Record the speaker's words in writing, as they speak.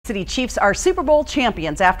City Chiefs are Super Bowl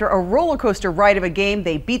champions. After a roller coaster ride of a game,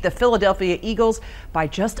 they beat the Philadelphia Eagles by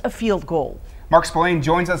just a field goal. Mark Spillane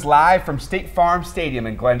joins us live from State Farm Stadium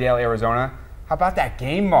in Glendale, Arizona. How about that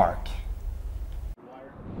game, Mark?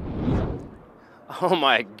 Oh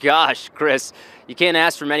my gosh, Chris. You can't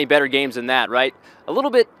ask for many better games than that, right? A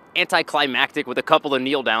little bit anticlimactic with a couple of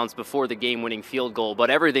kneel downs before the game-winning field goal, but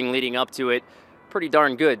everything leading up to it, pretty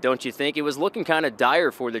darn good, don't you think? It was looking kind of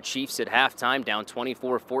dire for the Chiefs at halftime, down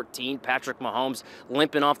 24-14. Patrick Mahomes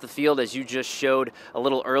limping off the field, as you just showed a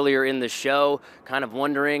little earlier in the show. Kind of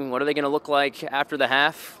wondering, what are they going to look like after the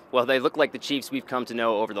half? Well, they look like the Chiefs we've come to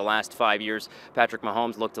know over the last 5 years. Patrick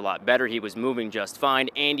Mahomes looked a lot better. He was moving just fine.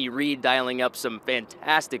 Andy Reid dialing up some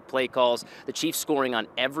fantastic play calls. The Chiefs scoring on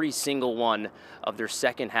every single one of their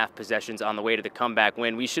second half possessions on the way to the comeback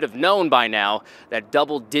win. We should have known by now that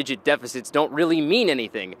double-digit deficits don't really mean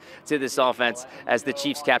anything to this offense as the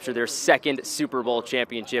Chiefs capture their second Super Bowl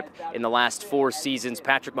championship in the last 4 seasons.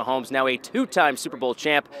 Patrick Mahomes now a 2-time Super Bowl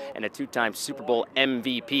champ and a 2-time Super Bowl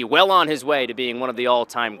MVP. Well on his way to being one of the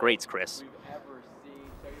all-time greats, Chris.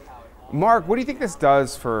 Mark, what do you think this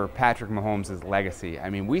does for Patrick Mahomes' legacy? I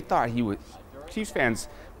mean, we thought he was, Chiefs fans,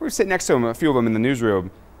 we were sitting next to him, a few of them in the newsroom,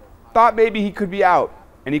 thought maybe he could be out,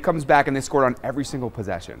 and he comes back and they scored on every single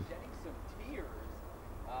possession.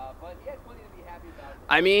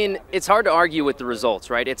 I mean, it's hard to argue with the results,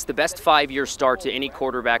 right? It's the best 5-year start to any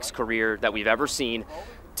quarterback's career that we've ever seen.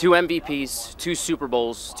 2 MVPs, 2 Super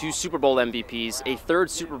Bowls, 2 Super Bowl MVPs, a 3rd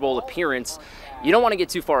Super Bowl appearance. You don't want to get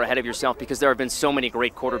too far ahead of yourself because there have been so many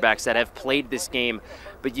great quarterbacks that have played this game.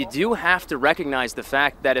 But you do have to recognize the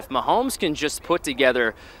fact that if Mahomes can just put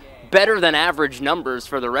together better than average numbers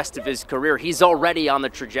for the rest of his career, he's already on the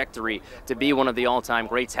trajectory to be one of the all-time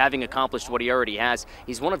greats, having accomplished what he already has.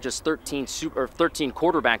 He's one of just 13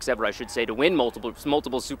 quarterbacks ever, I should say, to win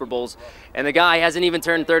multiple Super Bowls. And the guy hasn't even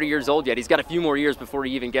turned 30 years old yet. He's got a few more years before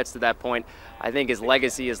he even gets to that point. I think his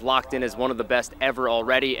legacy is locked in as one of the best ever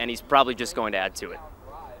already, and he's probably just going to add to it.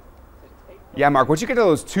 Yeah, Mark, once you get to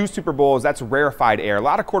those 2 Super Bowls, that's rarefied air. A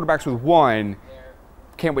lot of quarterbacks with 1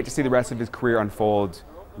 can't wait to see the rest of his career unfold.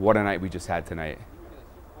 What a night we just had tonight.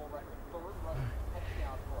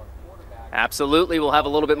 Absolutely. We'll have a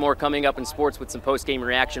little bit more coming up in sports with some post-game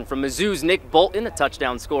reaction from Mizzou's Nick Bolton, a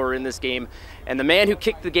touchdown scorer in this game, and the man who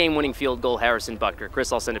kicked the game-winning field goal, Harrison Butker.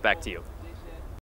 Chris, I'll send it back to you.